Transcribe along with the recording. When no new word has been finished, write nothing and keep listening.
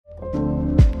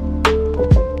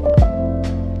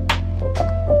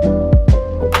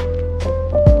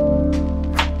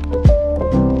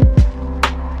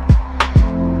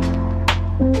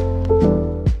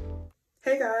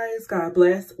God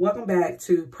bless. Welcome back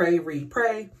to Pray, Read,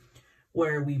 Pray,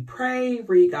 where we pray,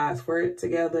 read God's word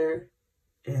together,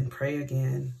 and pray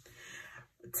again.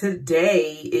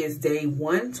 Today is day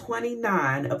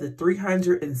 129 of the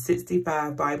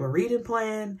 365 Bible reading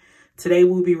plan. Today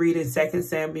we'll be reading 2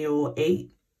 Samuel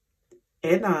 8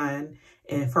 and 9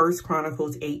 and 1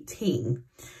 Chronicles 18.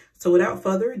 So without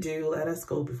further ado, let us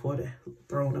go before the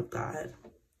throne of God.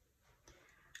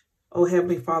 Oh,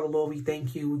 Heavenly Father, Lord, we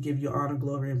thank you. We give you honor,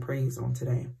 glory, and praise on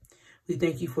today. We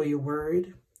thank you for your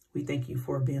word. We thank you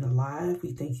for being alive.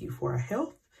 We thank you for our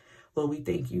health. Lord, we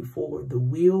thank you for the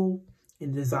will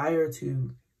and desire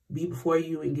to be before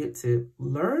you and get to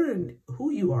learn who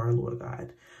you are, Lord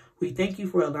God. We thank you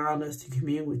for allowing us to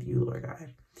commune with you, Lord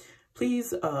God.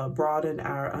 Please broaden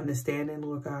our understanding,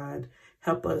 Lord God.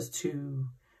 Help us to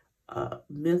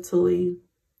mentally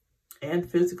and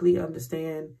physically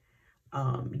understand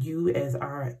you as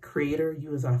our creator,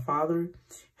 you as our father.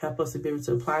 Help us to be able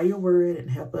to apply your word and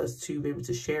help us to be able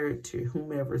to share it to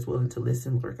whomever is willing to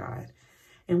listen, Lord God.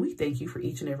 And we thank you for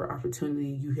each and every opportunity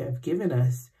you have given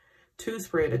us to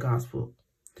spread the gospel.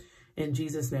 In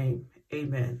Jesus' name,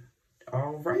 amen.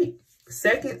 All right.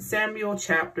 2 Samuel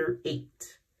chapter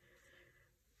 8.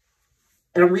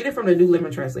 And I'm reading from the New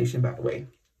Living Translation, by the way.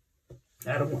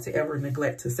 I don't want to ever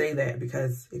neglect to say that,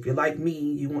 because if you're like me,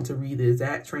 you want to read the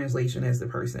exact translation as the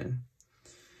person.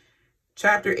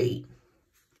 Chapter 8.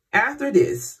 After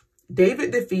this, David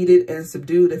defeated and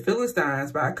subdued the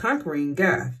Philistines by conquering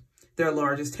Gath, their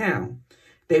largest town.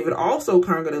 David also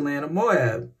conquered the land of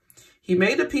Moab. He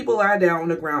made the people lie down on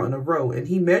the ground in a row, and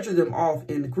he measured them off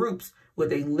in groups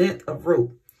with a length of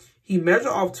rope. He measured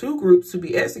off 2 groups to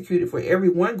be executed for every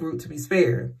 1 group to be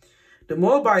spared. The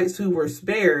Moabites who were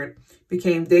spared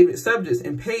became David's subjects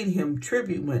and paid him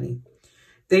tribute money.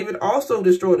 David also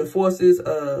destroyed the forces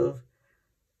of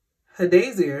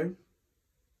Hadadezer,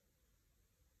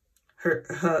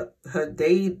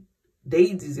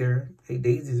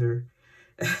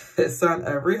 son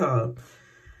of Rehob,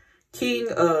 king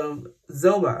of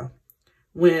Zobah,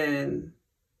 when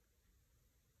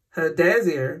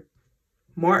Hadadezer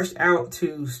marched out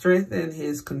to strengthen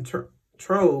his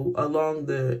control along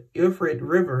the Euphrates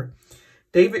River.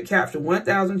 David captured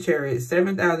 1,000 chariots,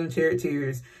 7,000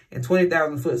 charioteers, and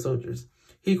 20,000 foot soldiers.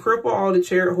 He crippled all the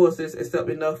chariot horses except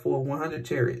enough for 100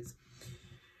 chariots.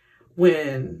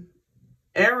 When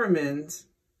Arameans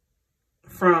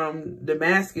from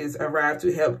Damascus arrived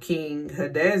to help King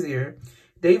Hadadezer,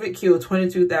 David killed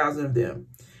 22,000 of them.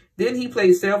 Then he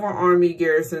placed several army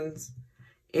garrisons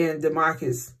in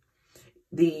Damascus,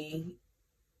 the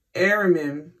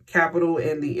Aramean capital,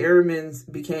 and the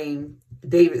Arameans became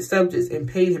David's subjects and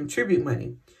paid him tribute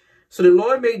money. So the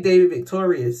Lord made David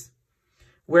victorious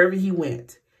wherever he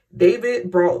went.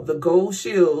 David brought the gold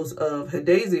shields of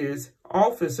Hadazer's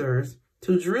officers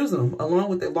to Jerusalem, along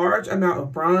with a large amount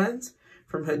of bronze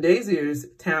from Hadazer's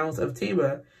towns of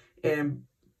Teba and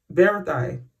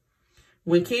Berothai.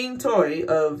 When King Toi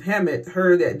of Hamath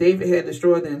heard that David had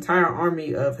destroyed the entire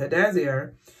army of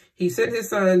Hadazer, he sent his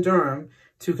son Joram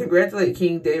to congratulate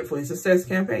King David for his success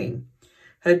campaign.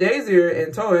 Hadazer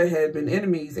and Toi had been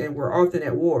enemies and were often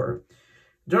at war.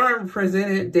 Joram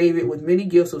presented David with many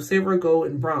gifts of silver, gold,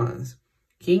 and bronze.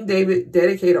 King David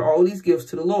dedicated all these gifts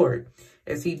to the Lord,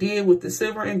 as he did with the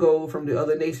silver and gold from the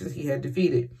other nations he had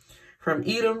defeated, from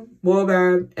Edom,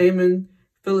 Moab, Ammon,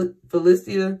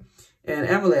 Philistia, and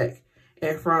Amalek,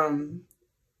 and from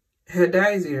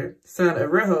Hadazer, son of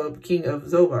Rehob, king of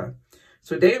Zobah.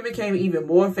 So David became even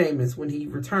more famous when he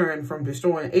returned from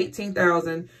destroying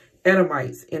 18,000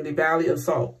 Edomites in the Valley of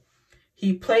Salt.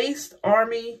 He placed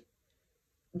army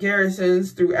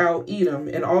garrisons throughout Edom,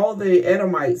 and all the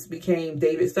Edomites became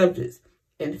David's subjects.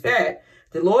 In fact,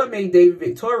 the Lord made David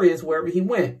victorious wherever he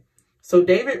went. So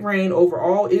David reigned over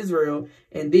all Israel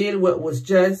and did what was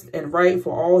just and right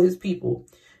for all his people.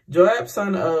 Joab,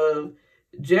 son of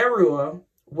Jeruah,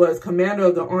 was commander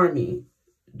of the army.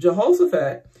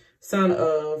 Jehoshaphat, son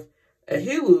of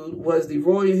Ahilud, was the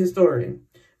royal historian.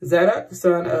 Zadok,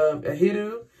 son of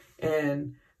Ahidud,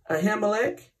 and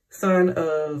Ahimelech, son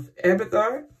of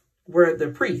Abiathar, were the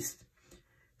priests.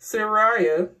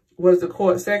 Sariah was the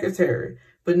court secretary.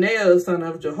 Benaiah, son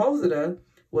of Jehozadak,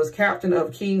 was captain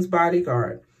of king's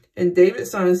bodyguard. And David's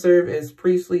sons served as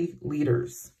priestly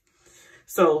leaders.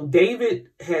 So David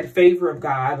had favor of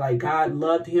God, like God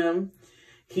loved him.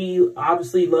 He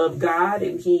obviously loved God,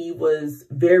 and he was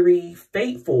very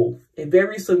faithful and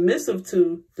very submissive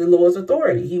to the Lord's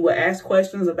authority. He would ask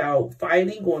questions about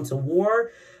fighting, going to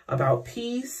war, about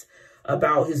peace,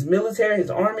 about his military, his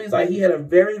armies. Like, he had a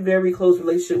very, very close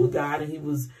relationship with God, and he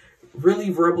was really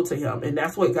verbal to him. And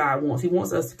that's what God wants. He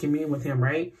wants us to commune with him,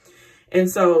 right? And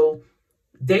so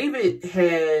David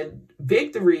had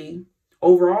victory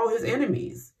over all his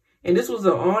enemies. And this was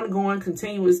an ongoing,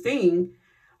 continuous thing.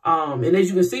 And as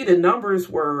you can see, the numbers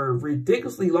were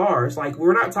ridiculously large. Like,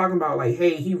 we're not talking about like,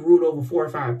 hey, he ruled over 4 or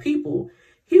 5 people.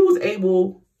 He was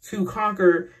able to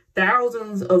conquer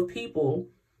thousands of people,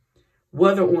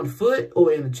 whether on foot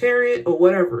or in a chariot or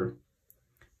whatever,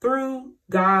 through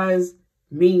God's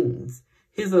means,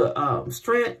 his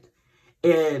strength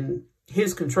and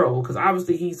his control, because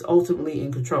obviously he's ultimately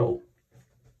in control.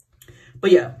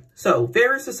 But yeah, so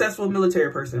very successful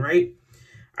military person, right?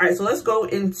 All right, so let's go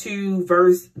into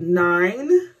verse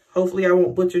 9. Hopefully I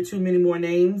won't butcher too many more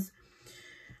names.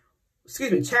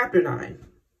 Excuse me, chapter 9.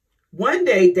 One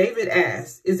day David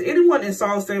asked, is anyone in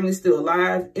Saul's family still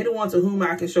alive? Anyone to whom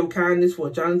I can show kindness for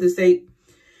Jonathan's sake?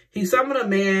 He summoned a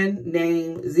man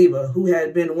named Ziba, who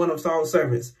had been one of Saul's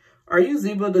servants. Are you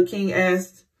Ziba? The king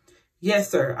asked. Yes,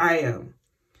 sir, I am.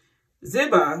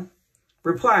 Ziba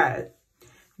replied.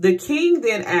 The king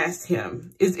then asked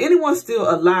him, is anyone still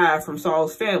alive from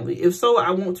Saul's family? If so,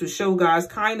 I want to show God's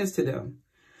kindness to them.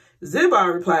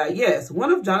 Ziba replied, yes,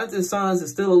 one of Jonathan's sons is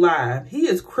still alive. He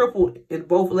is crippled in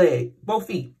both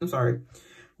feet.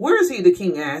 Where is he? The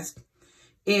king asked.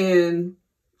 In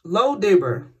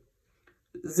Lo-Debar,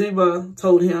 Ziba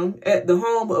told him, at the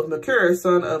home of Machir,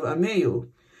 son of Amiel.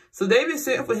 So David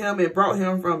sent for him and brought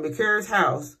him from Machir's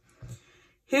house.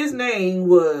 His name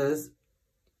was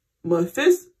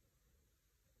Mephibosheth.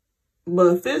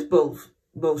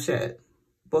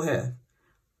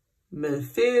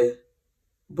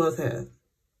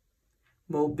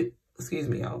 Excuse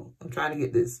me, y'all. I'm trying to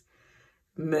get this.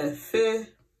 Mephibosheth.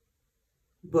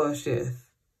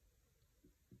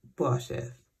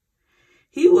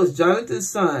 He was Jonathan's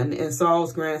son and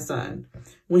Saul's grandson.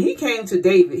 When he came to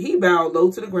David, he bowed low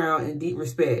to the ground in deep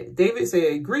respect. David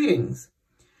said, greetings,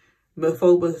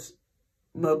 Mephibosheth.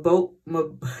 That's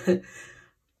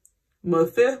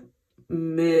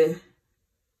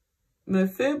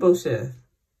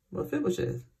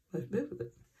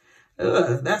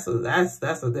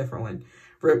a different one.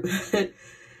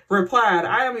 Replied,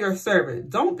 I am your servant.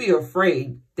 Don't be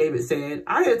afraid, David said.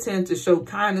 I intend to show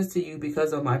kindness to you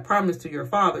because of my promise to your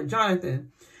father,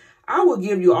 Jonathan. I will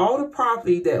give you all the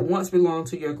property that once belonged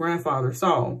to your grandfather,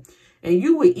 Saul, and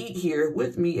you will eat here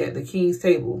with me at the king's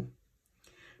table.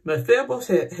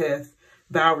 Mephibosheth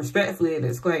bowed respectfully and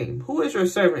exclaimed, who is your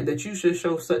servant that you should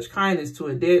show such kindness to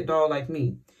a dead dog like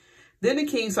me? Then the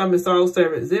king summoned Saul's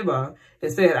servant Ziba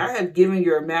and said, I have given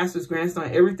your master's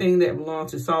grandson everything that belonged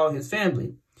to Saul and his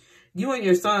family. You and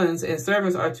your sons and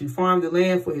servants are to farm the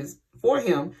land for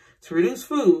him to produce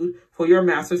food for your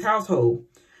master's household.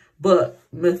 But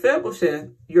Mephibosheth,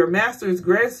 your master's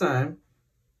grandson,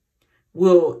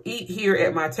 will eat here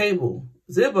at my table.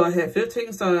 Ziba had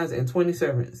 15 sons and 20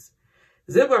 servants.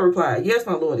 Ziba replied, yes,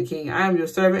 my lord the king, I am your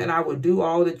servant and I will do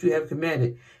all that you have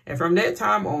commanded. And from that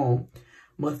time on,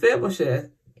 Mephibosheth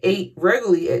ate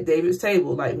regularly at David's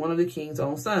table like one of the king's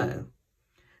own sons.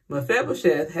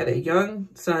 Mephibosheth had a young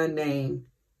son named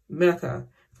Micah.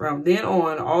 From then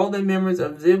on, all the members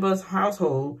of Ziba's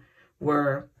household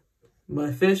were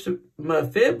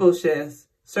Mephibosheth's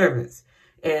servants.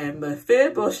 And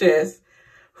Mephibosheth,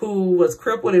 who was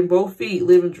crippled in both feet,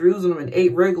 lived in Jerusalem and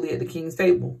ate regularly at the king's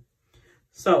table.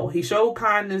 So he showed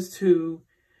kindness to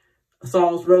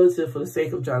Saul's relative for the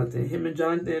sake of Jonathan. Him and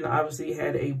Jonathan obviously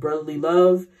had a brotherly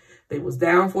love. They was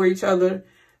down for each other.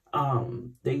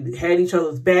 They had each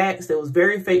other's backs. They was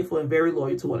very faithful and very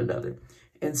loyal to one another.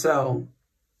 And so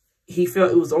he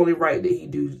felt it was only right that he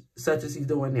do such as he's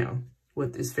doing now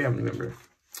with this family member.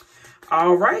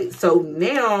 All right. So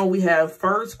now we have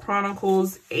 1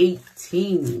 Chronicles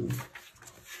 18.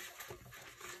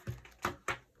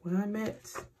 Where I'm at?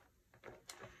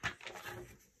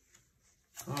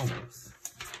 Almost.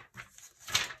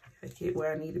 I get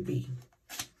where I need to be.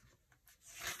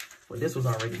 Well, this was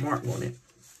already marked on it.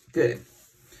 Good.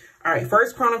 All right,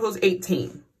 1 Chronicles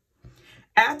 18.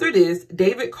 After this,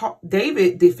 David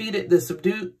defeated and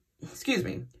subdued the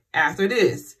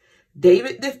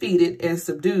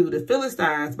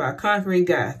Philistines by conquering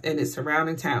Gath and its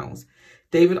surrounding towns.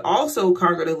 David also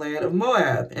conquered the land of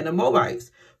Moab, and the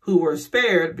Moabites, who were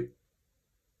spared,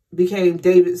 became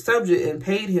David's subject and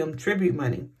paid him tribute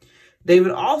money.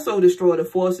 David also destroyed the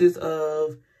forces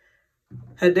of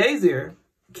Hadazer,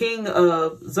 king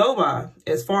of Zobah,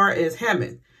 as far as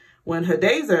Hamath. When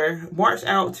Hadazer marched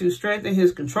out to strengthen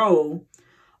his control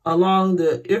along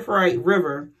the Euphrates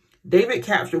River, David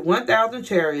captured 1,000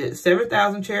 chariots,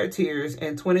 7,000 charioteers,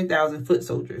 and 20,000 foot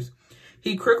soldiers.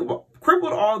 He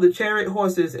crippled all the chariot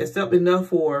horses except enough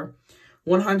for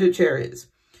 100 chariots.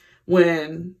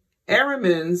 When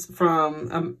Aramans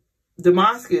from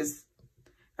Damascus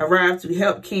arrived to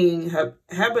help King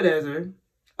Hadadezer.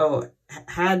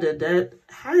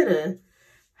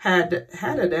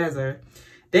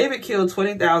 David killed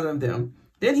 20,000 of them.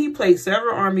 Then he placed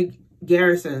several army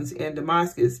garrisons in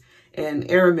Damascus and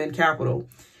Araman capital.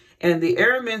 And the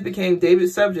Aramans became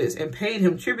David's subjects and paid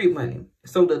him tribute money.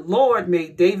 So the Lord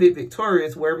made David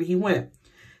victorious wherever he went.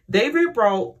 David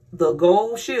brought the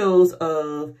gold shields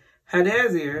of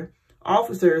Hadadezer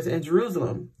officers in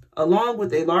Jerusalem, along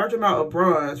with a large amount of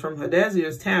bronze from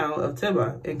Hadazer's town of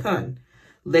Tiba and Kun.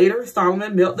 Later,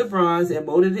 Solomon melted the bronze and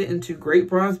molded it into great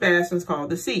bronze bastions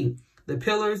called the sea, the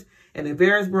pillars, and the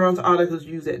various bronze articles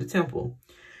used at the temple.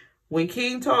 When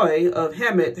King Toi of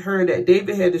Hamath heard that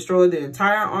David had destroyed the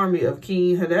entire army of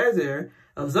King Hadadezer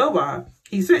of Zobah,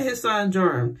 he sent his son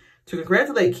Joram to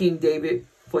congratulate King David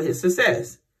for his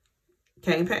success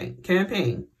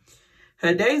campaign.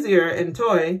 Hadadezer and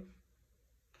Toi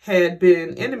had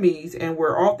been enemies and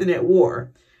were often at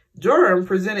war. Joram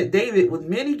presented David with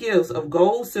many gifts of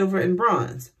gold, silver, and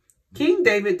bronze. King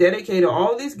David dedicated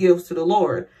all these gifts to the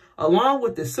Lord, along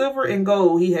with the silver and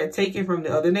gold he had taken from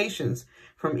the other nations,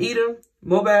 from Edom,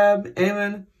 Moab,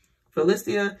 Ammon,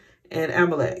 Philistia, and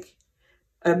Amalek.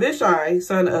 Abishai,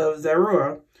 son of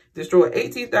Zeruiah, destroyed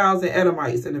 18,000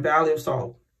 Edomites in the Valley of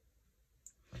Salt.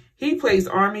 He placed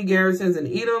army garrisons in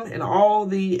Edom, and all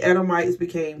the Edomites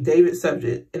became David's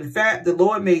subject. In fact, the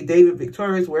Lord made David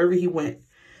victorious wherever he went.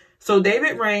 So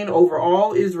David reigned over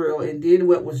all Israel and did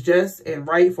what was just and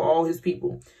right for all his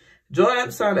people.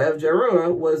 Joab, son of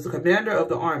Zeruiah, was the commander of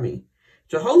the army.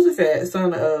 Jehoshaphat,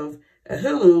 son of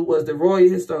Ahilud, was the royal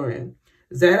historian.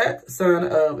 Zadok, son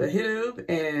of Ahitub,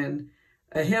 and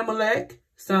Ahimelech,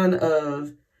 son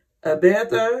of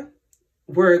Abiathar,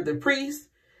 were the priests.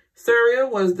 Suriah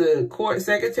was the court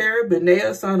secretary.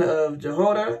 Benaiah, son of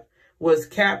Jehoiada, was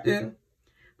captain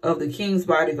of the king's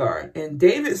bodyguard. And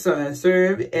David's son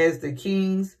served as the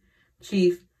king's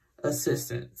chief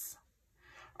assistants.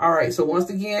 All right, so once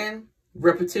again,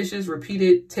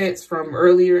 repeated text from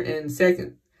earlier in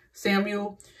 2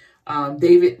 Samuel.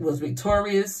 David was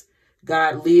victorious.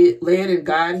 God led and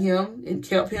guided him and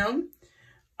kept him.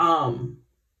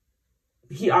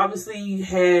 He obviously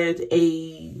had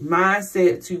a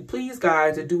mindset to please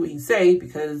God, to do what he said,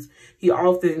 because he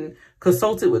often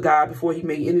consulted with God before he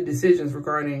made any decisions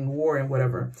regarding war and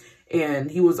whatever. And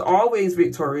he was always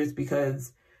victorious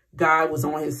because God was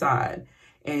on his side.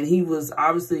 And he was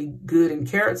obviously good in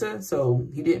character, so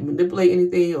he didn't manipulate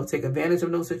anything or take advantage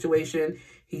of no situation.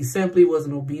 He simply was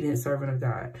an obedient servant of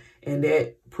God. And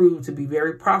that proved to be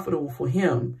very profitable for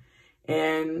him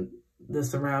and the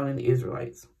surrounding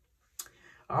Israelites.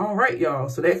 All right, y'all.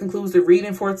 So that concludes the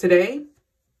reading for today.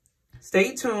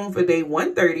 Stay tuned for day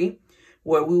 130,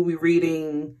 where we'll be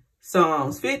reading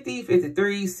Psalms 50,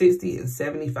 53, 60, and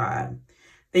 75.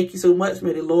 Thank you so much.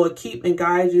 May the Lord keep and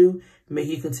guide you. May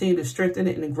he continue to strengthen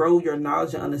it and grow your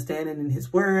knowledge and understanding in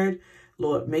his word.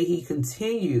 Lord, may he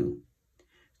continue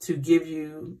to give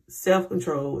you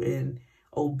self-control and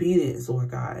obedience, Lord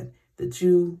God,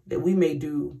 that we may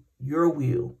do your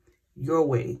will, your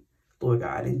way, Lord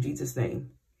God, in Jesus'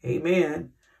 name.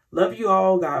 Amen. Love you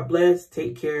all. God bless.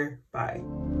 Take care. Bye.